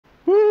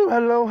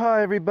Aloha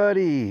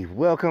everybody!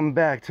 Welcome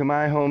back to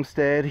my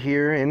homestead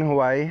here in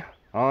Hawaii,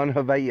 on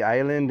Hawai'i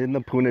Island in the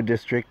Puna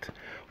district,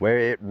 where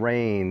it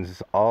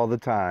rains all the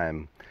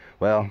time.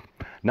 Well,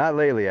 not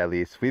lately at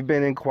least. We've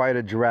been in quite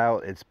a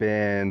drought. It's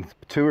been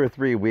 2 or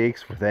 3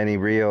 weeks with any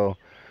real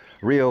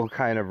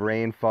kind of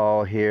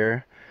rainfall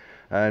here.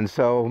 And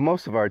so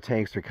most of our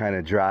tanks are kind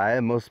of dry.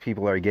 Most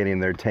people are getting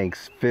their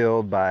tanks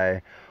filled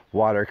by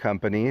water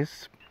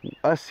companies.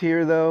 Us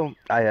here though,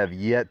 I have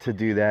yet to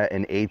do that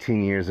in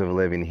 18 years of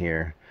living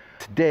here.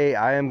 Today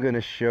I am going to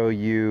show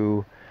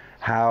you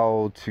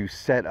how to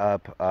set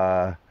up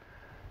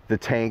the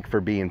tank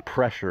for being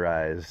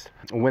pressurized.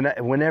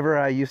 Whenever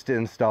I used to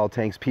install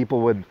tanks,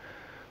 people would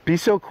be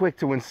so quick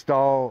to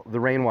install the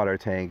rainwater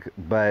tank,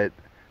 but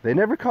they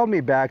never called me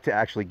back to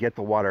actually get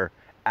the water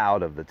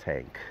out of the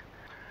tank.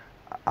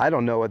 I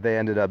don't know what they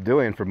ended up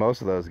doing for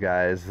most of those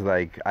guys.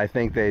 Like, I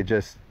think they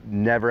just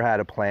never had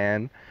a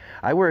plan.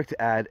 I worked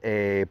at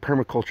a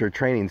permaculture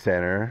training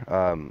center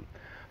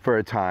for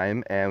a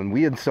time, and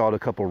we installed a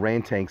couple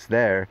rain tanks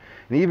there.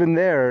 And even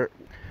there,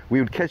 we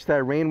would catch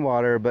that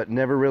rainwater, but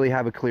never really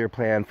have a clear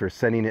plan for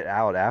sending it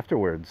out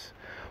afterwards.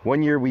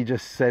 One year, we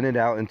just sent it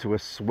out into a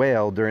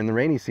swale during the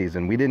rainy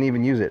season. We didn't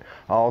even use it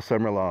all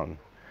summer long.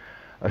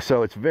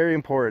 So it's very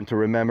important to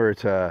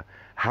remember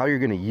how you're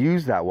going to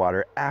use that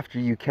water after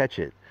you catch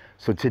it.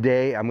 So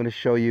today I'm going to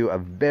show you a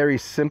very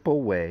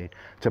simple way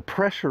to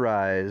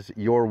pressurize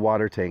your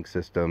water tank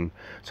system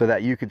so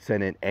that you could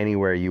send it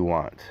anywhere you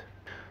want.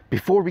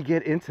 Before we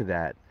get into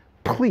that,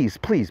 please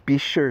be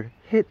sure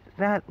hit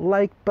that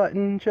like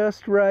button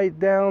just right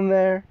down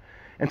there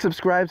and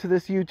subscribe to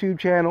this YouTube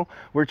channel.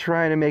 We're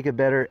trying to make it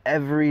better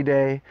every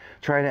day,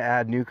 trying to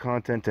add new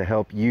content to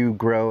help you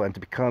grow and to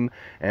become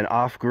an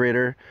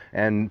off-gridder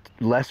and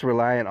less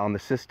reliant on the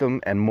system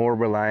and more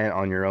reliant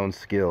on your own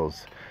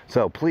skills.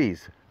 So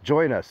please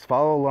join us,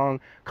 follow along,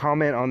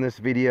 comment on this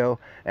video,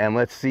 and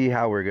let's see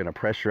how we're going to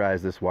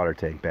pressurize this water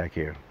tank back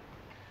here.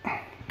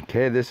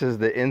 Okay, this is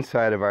the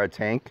inside of our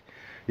tank.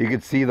 You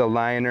can see the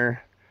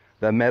liner,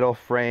 the metal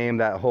frame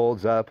that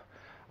holds up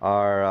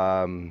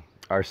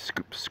our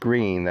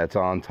screen that's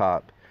on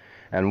top.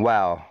 And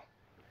wow,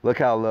 look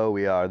how low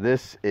we are.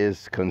 This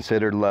is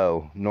considered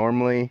low.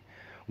 Normally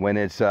when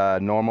it's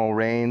normal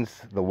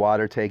rains, the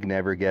water tank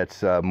never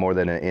gets more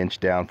than 1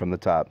 inch down from the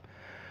top,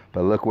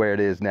 but look where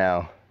it is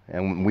now,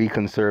 and we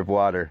conserve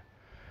water.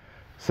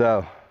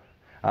 So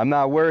I'm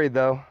not worried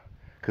though,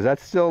 because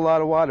that's still a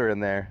lot of water in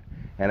there,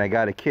 and I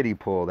got a kiddie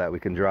pool that we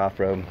can draw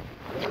from.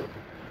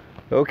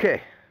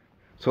 Okay,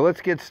 so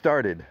let's get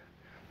started.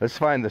 Let's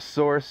find the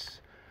source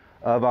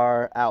of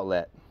our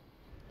outlet.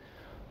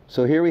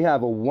 So here we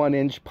have a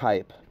 1-inch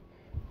pipe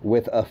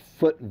with a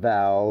foot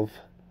valve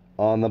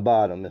on the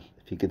bottom, if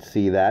you could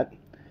see that.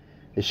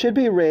 It should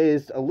be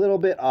raised a little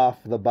bit off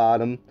the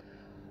bottom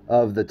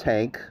of the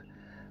tank.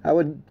 I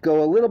would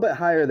go a little bit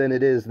higher than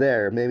it is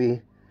there,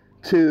 maybe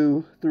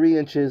 2-3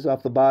 inches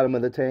off the bottom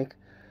of the tank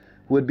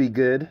would be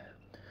good.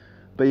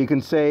 But you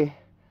can say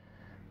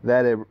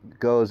that it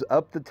goes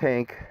up the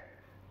tank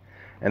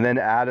and then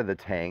out of the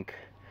tank.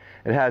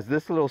 It has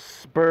this little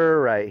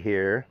spur right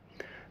here.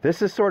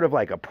 This is sort of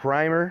like a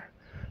primer.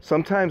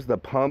 Sometimes the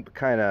pump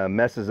kind of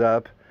messes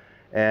up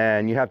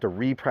and you have to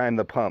reprime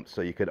the pump.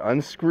 So you could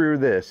unscrew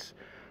this,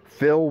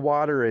 fill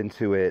water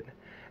into it,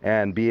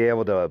 and be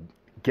able to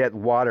get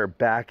water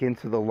back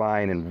into the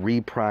line and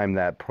reprime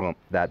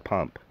that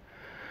pump.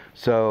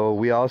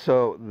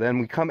 So then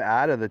we come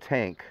out of the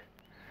tank.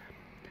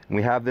 And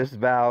we have this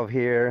valve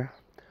here,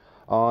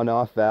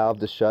 on-off valve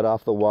to shut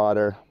off the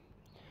water.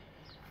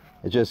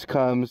 It just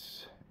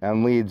comes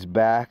and leads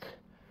back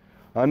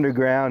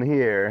underground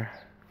here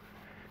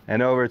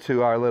and over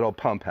to our little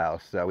pump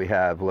house that we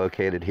have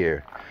located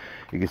here.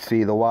 You can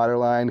see the water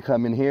line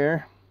coming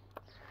here.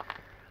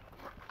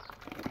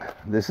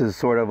 This is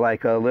sort of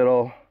like a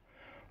little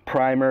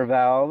primer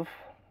valve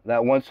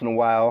that once in a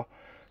while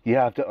you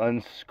have to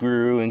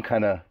unscrew and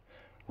kind of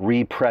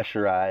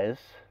repressurize.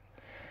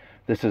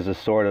 This is a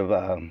sort of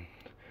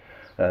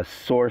a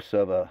source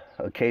of a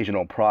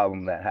occasional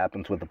problem that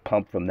happens with the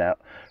pump from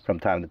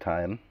time to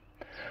time,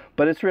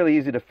 but it's really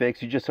easy to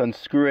fix. You just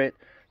unscrew it,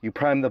 you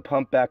prime the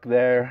pump back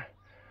there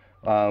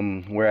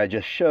where I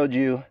just showed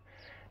you,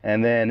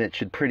 and then it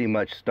should pretty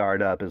much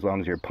start up as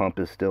long as your pump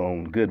is still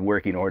in good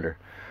working order.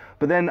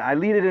 But then I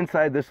leave it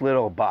inside this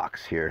little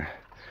box here.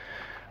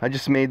 I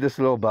just made this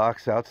little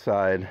box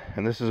outside,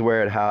 and this is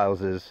where it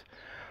houses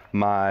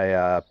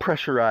my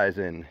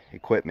pressurizing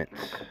equipment.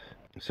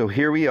 So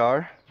here we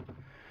are.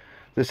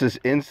 This is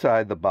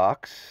inside the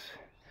box,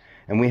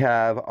 and we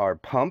have our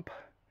pump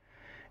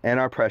and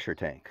our pressure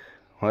tank.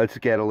 Let's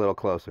get a little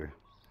closer.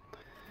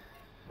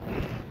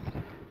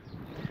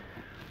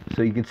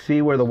 So you can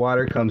see where the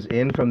water comes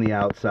in from the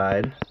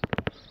outside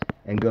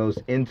and goes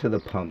into the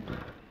pump.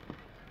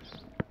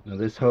 Now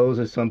this hose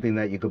is something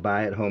that you could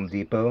buy at Home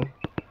Depot.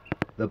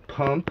 The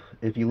pump,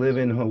 if you live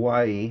in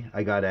Hawaii,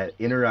 I got at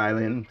Inner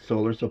Island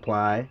Solar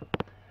Supply.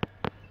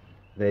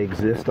 They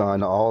exist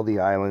on all the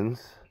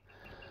islands,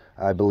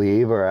 I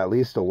believe, or at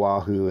least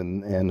Oahu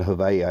and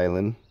Hawai'i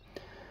Island.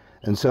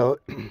 And so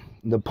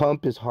the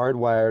pump is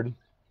hardwired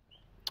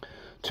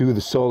to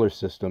the solar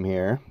system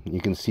here.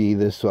 You can see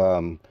this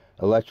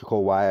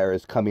electrical wire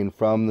is coming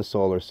from the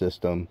solar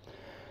system,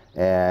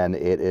 and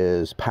it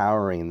is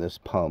powering this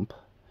pump.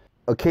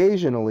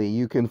 Occasionally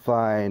you can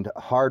find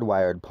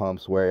hardwired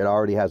pumps where it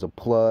already has a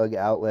plug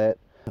outlet,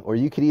 or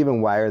you could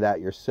even wire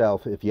that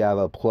yourself if you have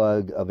a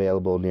plug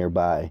available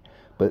nearby.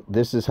 But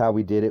this is how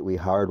we did it. We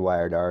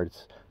hardwired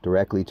ours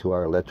directly to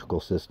our electrical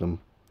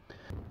system.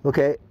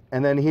 Okay,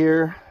 and then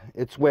here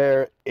it's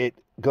where it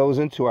goes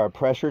into our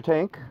pressure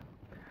tank.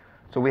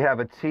 So we have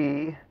a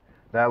T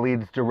that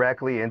leads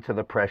directly into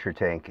the pressure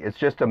tank. It's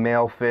just a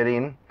male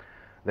fitting.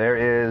 There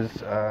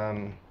is,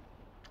 I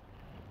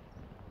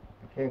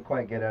can't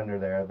quite get under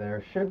there.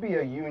 There should be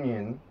a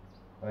union.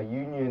 A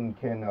union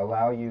can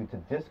allow you to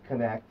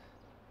disconnect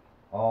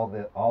all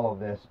of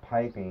this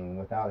piping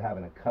without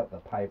having to cut the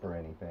pipe or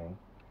anything.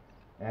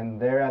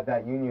 And there at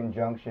that union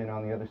junction,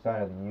 on the other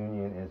side of the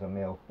union, is a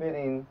male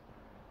fitting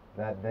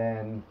that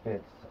then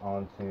fits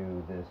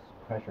onto this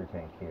pressure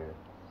tank here.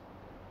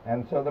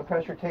 And so the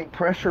pressure tank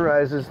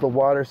pressurizes the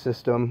water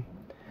system,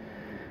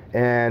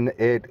 and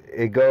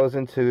it goes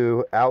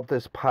out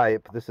this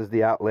pipe. This is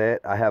the outlet.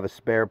 I have a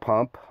spare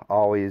pump,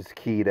 always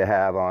key to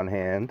have on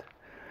hand.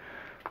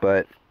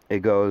 But it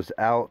goes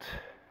out.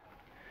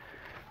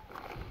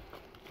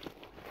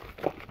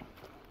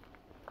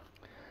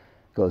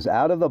 Goes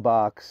out of the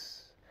box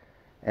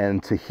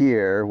and to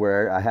here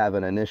where I have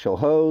an initial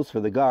hose for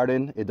the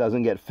garden. It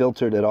doesn't get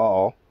filtered at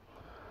all.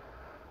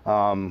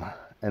 And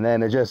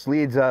then it just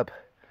leads up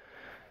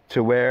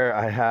to where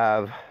I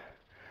have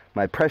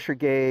my pressure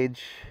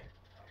gauge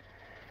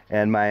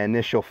and my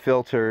initial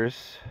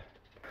filters.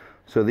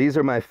 So these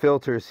are my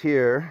filters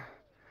here.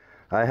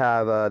 I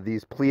have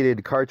these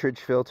pleated cartridge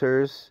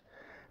filters,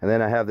 and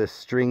then I have this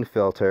string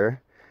filter.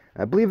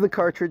 I believe the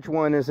cartridge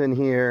one is in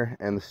here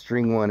and the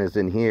string one is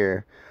in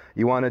here.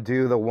 You want to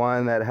do the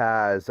one that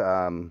has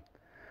a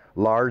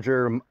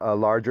larger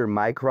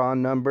micron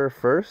number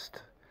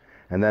first,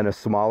 and then a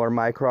smaller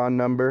micron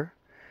number.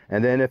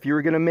 And then if you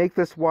were going to make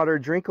this water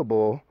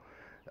drinkable,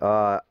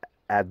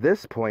 at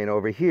this point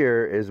over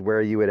here is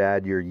where you would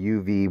add your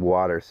UV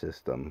water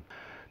system.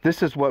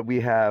 This is what we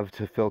have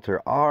to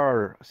filter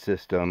our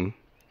system.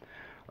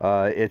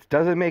 It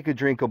doesn't make it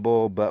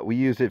drinkable, but we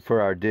use it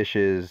for our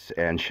dishes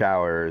and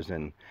showers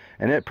and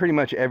pretty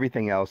much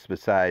everything else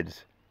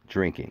besides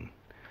drinking.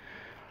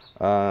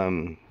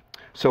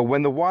 So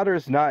when the water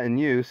is not in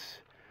use,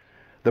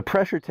 the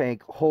pressure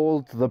tank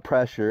holds the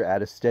pressure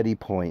at a steady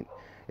point.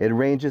 It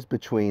ranges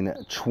between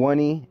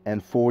 20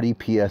 and 40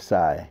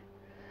 psi.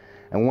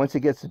 And once it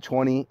gets to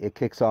 20, it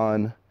kicks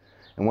on.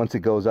 And once it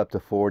goes up to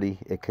 40,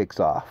 it kicks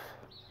off.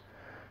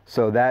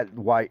 So that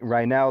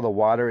right now the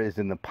water is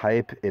in the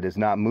pipe. It is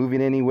not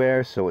moving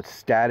anywhere, so it's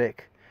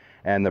static.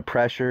 And the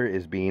pressure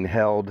is being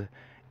held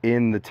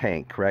in the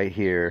tank right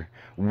here,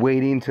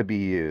 waiting to be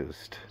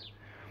used.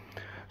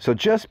 So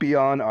just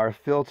beyond our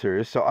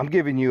filters, so I'm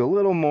giving you a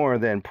little more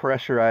than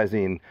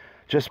pressurizing,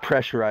 just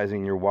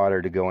pressurizing your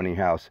water to go in your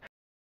house.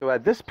 So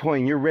at this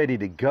point, you're ready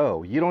to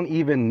go. You don't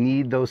even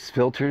need those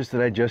filters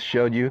that I just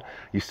showed you.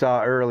 You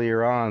saw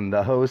earlier on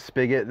the hose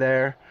spigot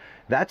there.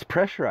 That's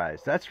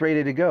pressurized. That's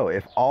ready to go.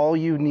 If all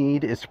you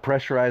need is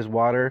pressurized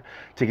water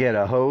to get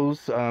a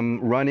hose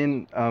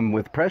running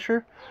with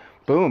pressure,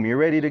 boom, you're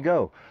ready to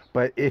go.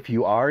 But if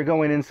you are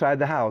going inside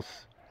the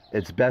house,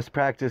 it's best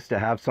practice to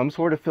have some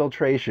sort of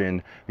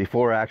filtration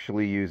before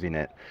actually using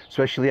it.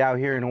 Especially out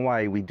here in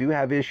Hawaii, we do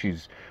have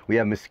issues. We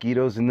have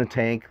mosquitoes in the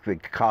tank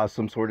that cause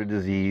some sort of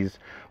disease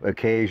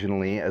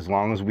occasionally. As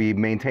long as we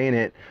maintain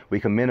it,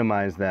 we can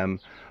minimize them.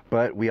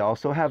 But we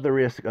also have the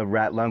risk of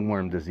rat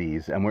lungworm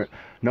disease, and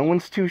no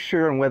one's too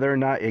sure on whether or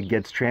not it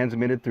gets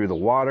transmitted through the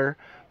water,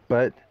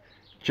 but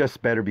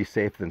just better be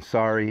safe than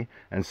sorry.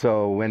 And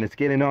so when it's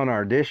getting on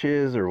our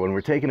dishes or when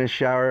we're taking a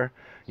shower,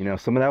 you know,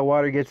 some of that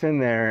water gets in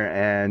there,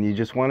 and you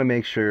just want to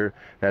make sure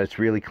that it's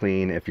really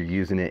clean if you're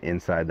using it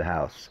inside the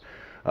house.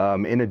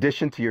 In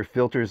addition to your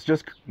filters,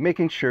 just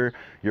making sure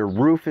your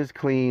roof is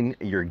clean,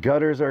 your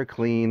gutters are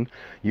clean,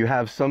 you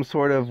have some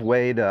sort of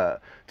way to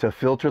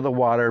filter the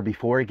water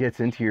before it gets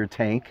into your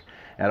tank.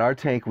 At our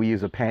tank, we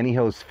use a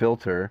pantyhose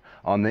filter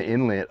on the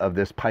inlet of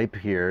this pipe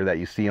here that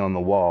you see on the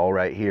wall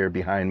right here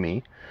behind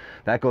me.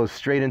 That goes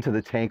straight into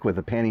the tank with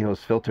a pantyhose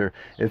filter.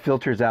 It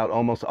filters out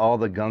almost all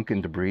the gunk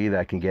and debris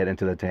that can get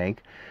into the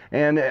tank.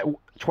 And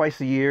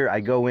twice a year, I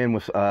go in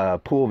with a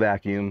pool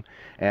vacuum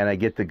and I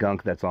get the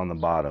gunk that's on the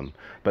bottom.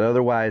 But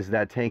otherwise,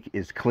 that tank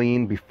is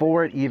clean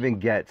before it even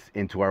gets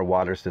into our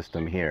water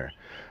system here.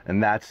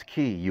 And that's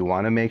key. You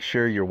want to make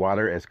sure your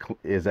water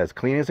is as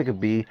clean as it could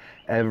be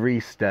every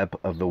step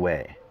of the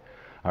way.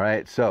 All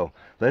right, so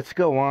let's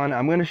go on.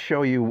 I'm going to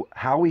show you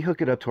how we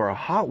hook it up to our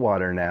hot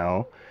water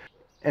now.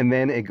 And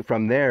then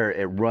from there,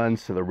 it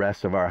runs to the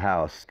rest of our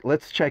house.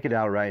 Let's check it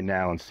out right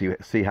now and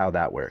see how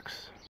that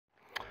works.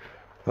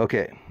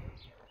 Okay.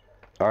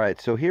 All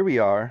right, so here we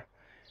are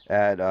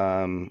at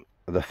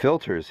the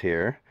filters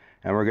here,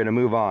 and we're going to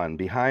move on.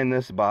 Behind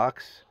this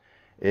box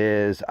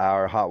is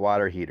our hot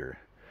water heater.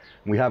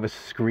 We have a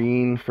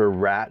screen for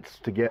rats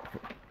to get.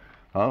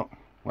 Oh,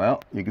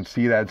 well, you can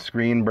see that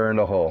screen burned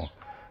a hole.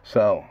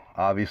 So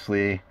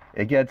obviously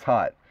it gets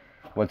hot.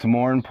 What's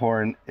more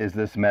important is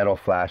this metal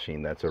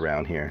flashing that's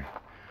around here.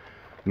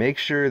 Make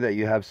sure that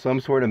you have some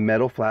sort of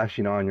metal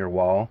flashing on your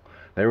wall.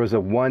 There was a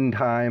one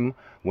time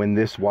when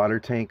this water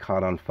tank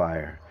caught on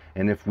fire,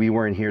 and if we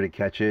weren't here to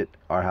catch it,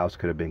 our house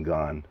could have been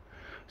gone.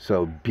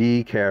 So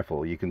be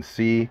careful. You can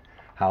see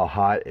how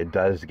hot it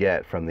does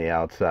get from the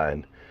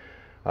outside.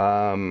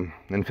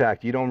 In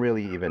fact, you don't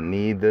really even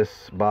need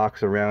this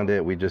box around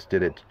it. We just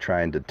did it to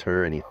try and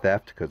deter any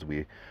theft because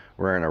we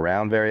weren't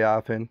around very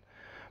often.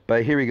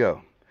 But here we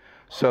go.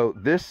 So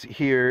this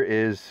here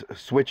is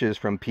switches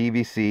from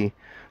PVC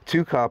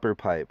to copper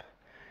pipe,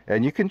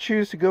 and you can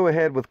choose to go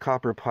ahead with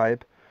copper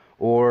pipe,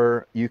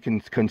 or you can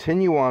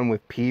continue on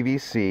with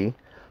PVC.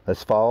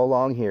 Let's follow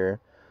along here.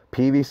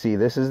 PVC,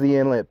 this is the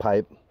inlet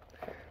pipe,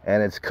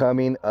 and it's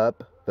coming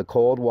up. The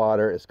cold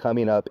water is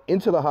coming up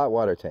into the hot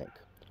water tank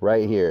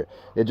right here.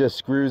 It just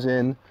screws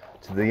in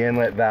to the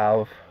inlet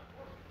valve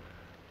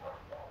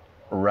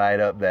right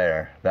up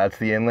there. That's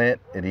the inlet.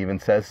 It even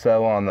says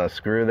so on the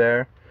screw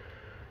there.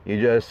 You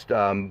just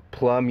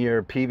plumb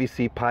your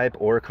PVC pipe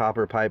or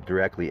copper pipe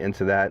directly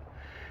into that.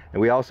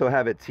 And we also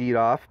have it teed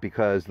off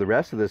because the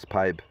rest of this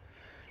pipe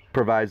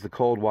provides the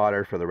cold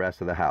water for the rest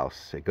of the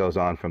house. It goes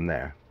on from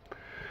there.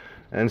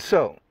 And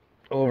so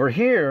over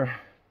here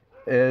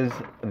is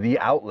the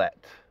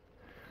outlet.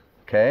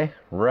 Okay,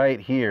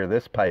 right here,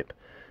 this pipe,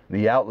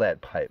 the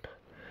outlet pipe.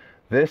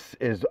 This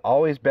is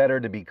always better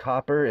to be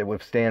copper. It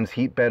withstands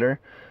heat better.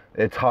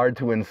 It's hard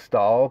to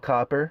install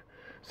copper,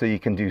 so you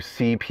can do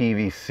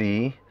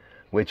CPVC,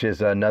 which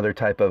is another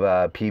type of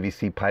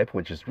PVC pipe,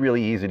 which is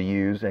really easy to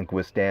use and can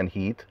withstand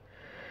heat.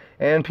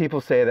 And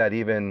people say that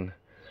even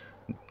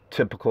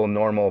typical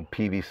normal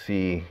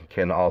PVC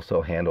can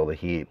also handle the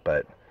heat,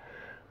 but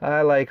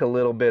I like a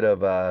little bit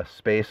of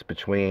space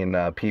between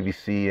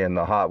PVC and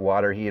the hot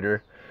water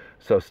heater.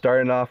 So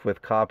starting off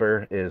with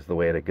copper is the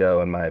way to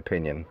go, in my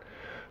opinion.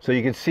 So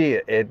you can see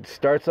it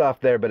starts off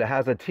there, but it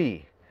has a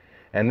T,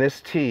 and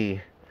this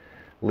T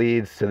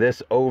leads to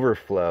this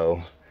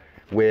overflow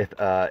with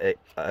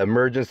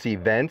emergency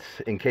vents.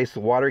 In case the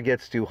water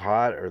gets too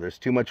hot or there's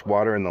too much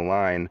water in the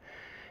line,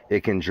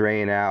 it can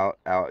drain out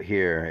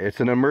here. It's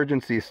an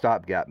emergency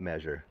stopgap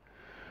measure,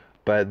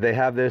 but they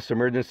have this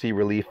emergency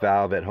relief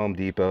valve at Home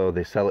Depot.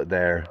 They sell it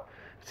there.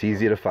 It's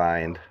easy to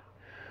find.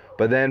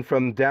 But then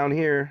from down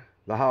here,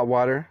 the hot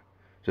water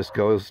just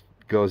goes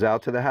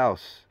out to the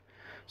house.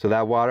 So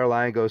that water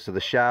line goes to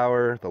the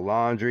shower, the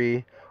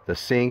laundry, the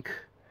sink,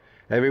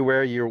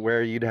 everywhere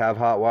where you'd have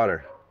hot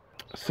water.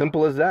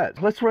 Simple as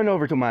that. Let's run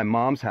over to my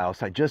mom's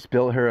house. I just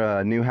built her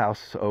a new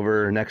house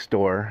over next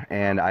door,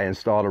 and I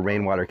installed a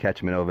rainwater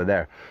catchment over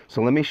there.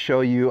 So let me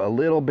show you a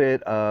little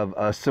bit of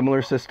a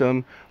similar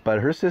system, but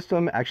her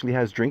system actually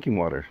has drinking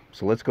water.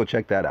 So let's go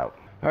check that out.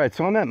 All right,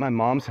 so I'm at my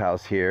mom's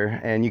house here,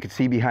 and you can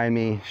see behind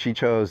me, she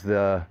chose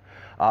the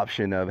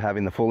option of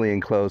having the fully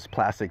enclosed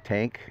plastic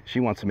tank.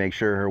 She wants to make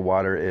sure her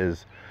water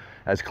is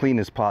as clean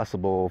as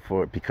possible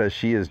because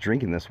she is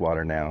drinking this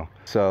water now.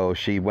 So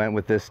she went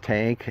with this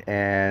tank,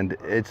 and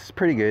it's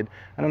pretty good.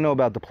 I don't know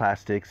about the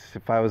plastics.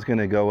 If I was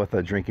gonna go with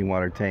a drinking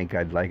water tank,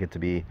 I'd like it to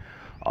be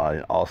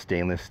an all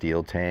stainless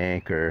steel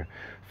tank or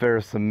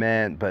ferrous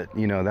cement, but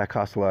you know, that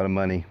costs a lot of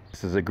money.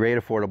 This is a great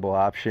affordable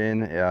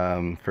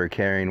option for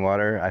carrying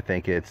water. I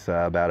think it's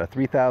about a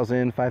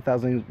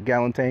 5,000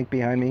 gallon tank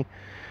behind me.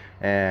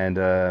 And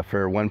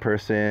for one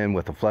person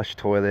with a flush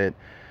toilet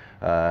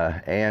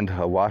and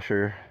a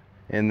washer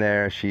in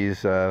there,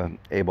 she's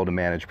able to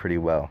manage pretty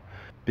well.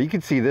 But you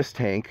can see this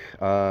tank,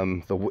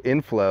 the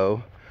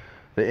inflow,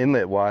 the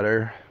inlet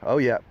water, oh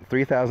yeah,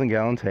 3,000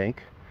 gallon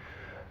tank.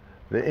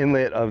 The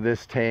inlet of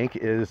this tank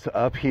is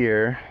up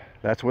here.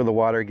 That's where the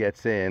water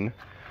gets in.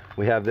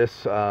 We have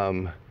this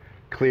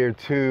clear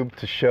tube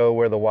to show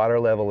where the water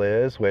level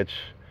is, which,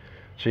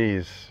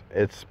 geez,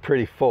 it's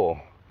pretty full.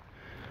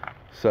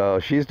 So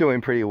she's doing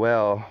pretty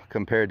well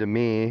compared to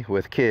me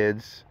with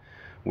kids.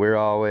 We're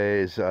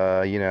always,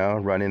 you know,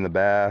 running the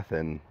bath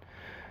and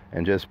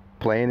just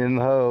playing in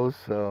the hose.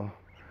 So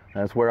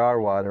that's where our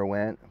water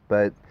went.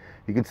 But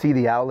you can see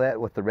the outlet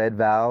with the red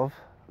valve.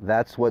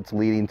 That's what's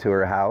leading to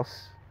her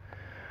house.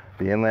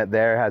 The inlet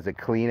there has a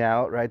clean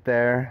out right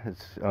there.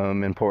 It's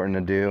important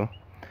to do.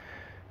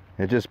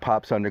 It just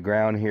pops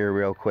underground here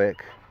real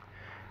quick.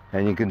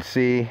 And you can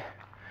see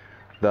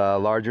the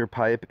larger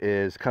pipe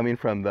is coming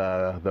from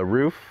the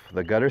roof,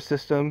 the gutter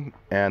system,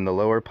 and the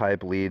lower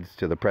pipe leads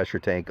to the pressure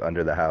tank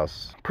under the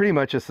house. Pretty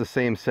much it's the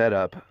same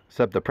setup,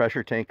 except the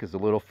pressure tank is a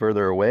little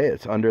further away.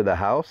 It's under the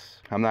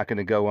house. I'm not going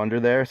to go under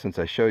there since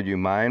I showed you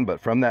mine, but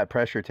from that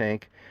pressure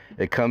tank,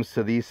 it comes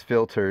to these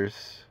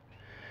filters,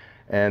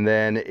 and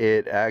then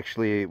it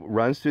actually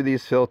runs through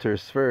these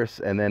filters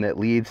first, and then it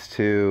leads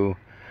to,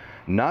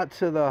 not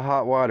to the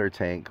hot water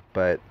tank,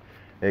 but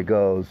it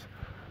goes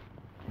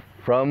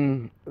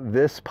from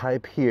this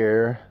pipe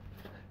here,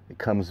 it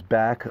comes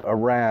back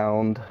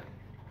around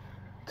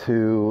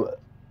to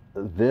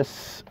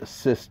this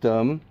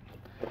system.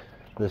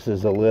 This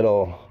is a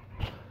little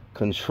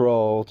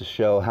control to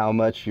show how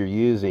much you're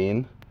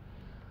using,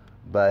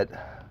 but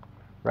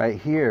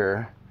right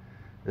here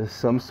is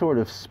some sort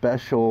of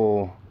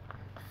special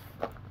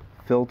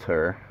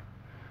filter.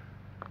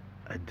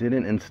 I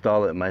didn't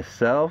install it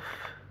myself,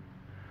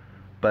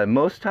 but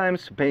most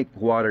times to make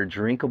water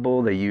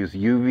drinkable they use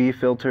UV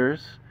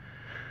filters.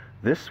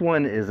 This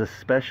one is a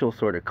special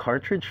sort of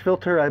cartridge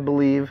filter, I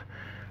believe,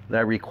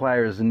 that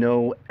requires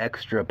no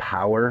extra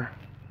power.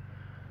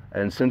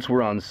 And since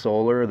we're on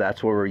solar,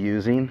 that's what we're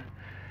using.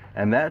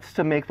 And that's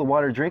to make the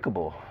water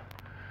drinkable.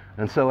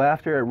 And so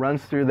after it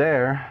runs through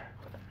there,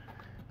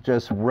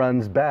 just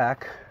runs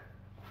back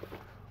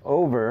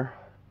over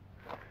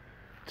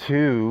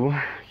to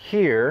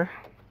here,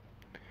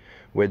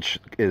 which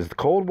is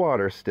cold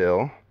water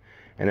still,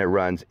 and it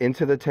runs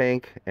into the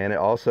tank, and it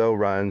also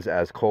runs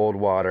as cold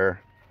water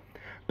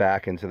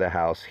back into the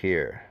house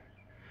here.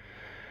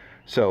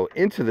 So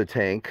into the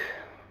tank,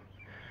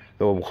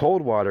 the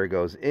cold water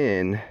goes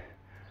in,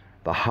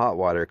 the hot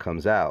water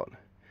comes out.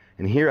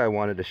 And here I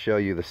wanted to show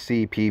you the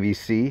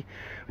CPVC.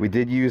 We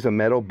did use a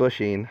metal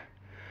bushing,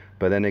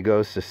 but then it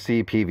goes to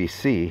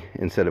CPVC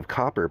instead of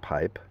copper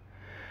pipe.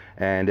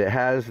 And it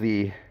has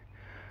the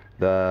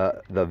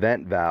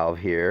vent valve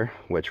here,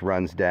 which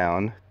runs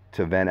down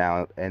to vent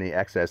out any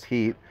excess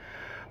heat.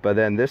 But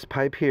then this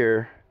pipe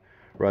here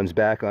runs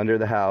back under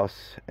the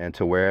house and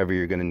to wherever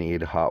you're gonna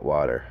need hot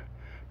water.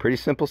 Pretty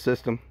simple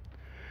system.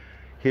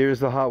 Here's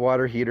the hot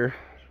water heater.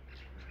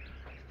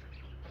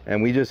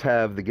 And we just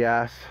have the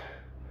gas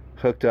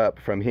hooked up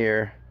from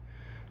here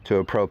to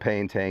a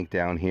propane tank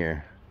down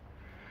here.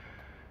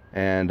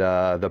 And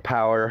the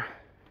power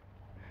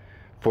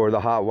for the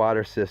hot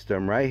water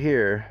system right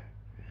here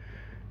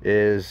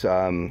is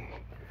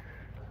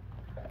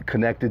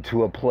connected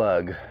to a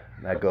plug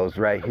that goes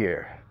right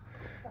here.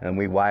 And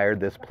we wired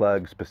this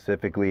plug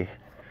specifically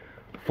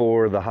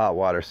for the hot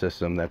water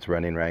system that's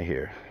running right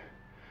here.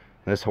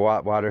 This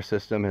hot water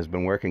system has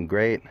been working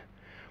great.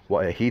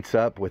 Well, it heats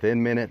up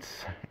within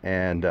minutes,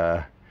 and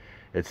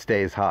it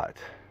stays hot,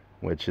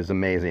 which is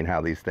amazing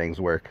how these things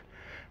work.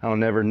 I'll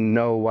never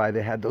know why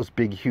they had those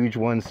big, huge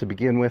ones to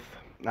begin with.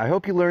 I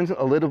hope you learned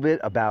a little bit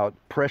about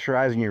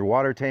pressurizing your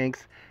water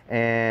tanks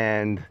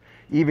and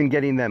even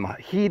getting them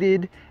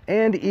heated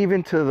and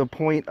even to the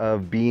point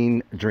of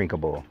being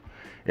drinkable.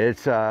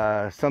 It's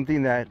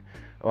something that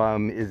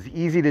is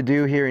easy to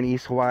do here in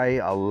East Hawaii.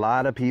 A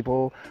lot of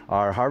people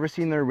are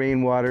harvesting their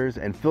rainwaters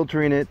and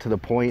filtering it to the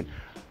point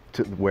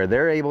to where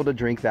they're able to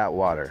drink that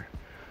water.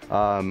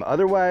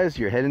 Otherwise,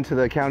 you're heading to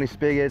the county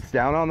spigots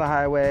down on the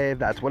highway.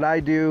 That's what I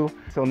do.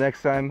 Till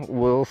next time,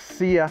 we'll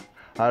see ya.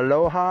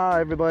 Aloha,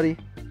 everybody.